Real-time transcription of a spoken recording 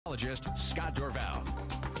meteorologist Scott Dorval.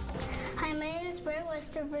 Hi, my name is Brett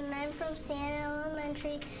Westerburn and I'm from Siena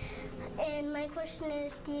Elementary. And my question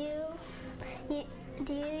is, do you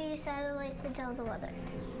use satellites to tell the weather?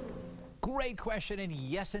 Great question, and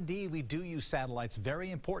yes, indeed, we do use satellites.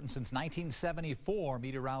 Very important. Since 1974,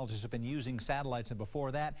 meteorologists have been using satellites, and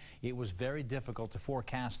before that, it was very difficult to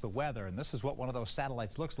forecast the weather. And this is what one of those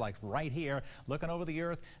satellites looks like right here, looking over the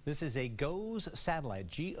Earth. This is a GOES satellite,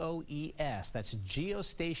 G-O-E-S. That's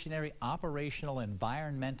Geostationary Operational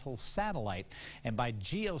Environmental Satellite. And by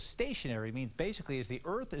geostationary, it means basically as the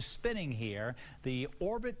Earth is spinning here, the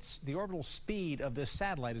orbital speed of this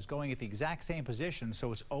satellite is going at the exact same position,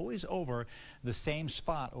 so it's always over the same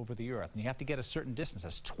spot over the Earth. And you have to get a certain distance.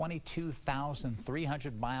 That's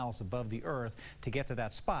 22,300 miles above the Earth to get to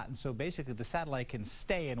that spot. And so basically the satellite can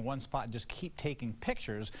stay in one spot and just keep taking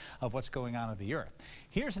pictures of what's going on the Earth.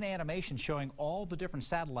 Here's an animation showing all the different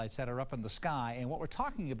satellites that are up in the sky. And what we're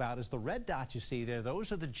talking about is the red dots you see there.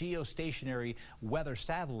 Those are the geostationary weather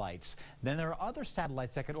satellites. Then there are other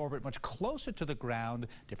satellites that can orbit much closer to the ground,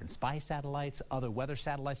 different spy satellites, other weather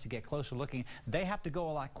satellites to get closer looking. They have to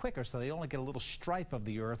go a lot quicker, so they only get a little stripe of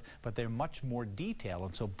the Earth, but they're much more detailed.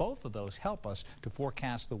 And so both of those help us to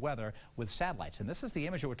forecast the weather with satellites. And this is the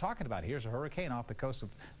image that we're talking about. Here's a hurricane off the coast of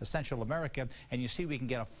Central America, and you see we can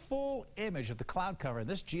get a full image of the cloud cover. And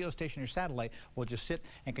this geostationary satellite will just sit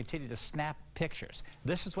and continue to snap pictures.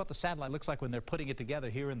 This is what the satellite looks like when they're putting it together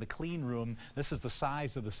here in the clean room. This is the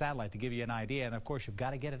size of the satellite to give you an idea. And of course, you've got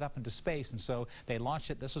to get it up into space. And so they launched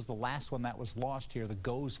it. This is the last one that was launched here, the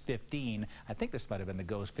GOES 15. I think this might have been the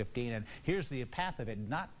GOES 15. And here's the path of it,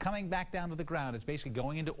 not coming back down to the ground. It's basically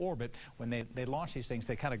going into orbit. When they launch these things,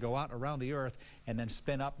 they kind of go out around the Earth and then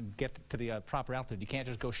spin up and get to the proper altitude. You can't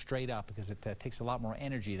just go straight up because it takes a lot more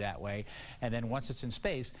energy that way. And then once it's in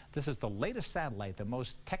space, this is the latest satellite, the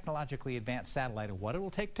most technologically advanced satellite. And what it will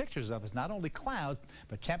take pictures of is not only clouds,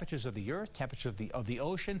 but temperatures of the Earth, temperatures of the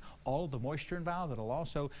ocean, all of the moisture involved. It'll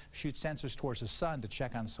also shoot sensors towards the sun to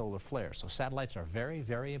check on solar flares. So satellites are very,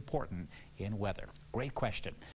 very important in weather. Great question.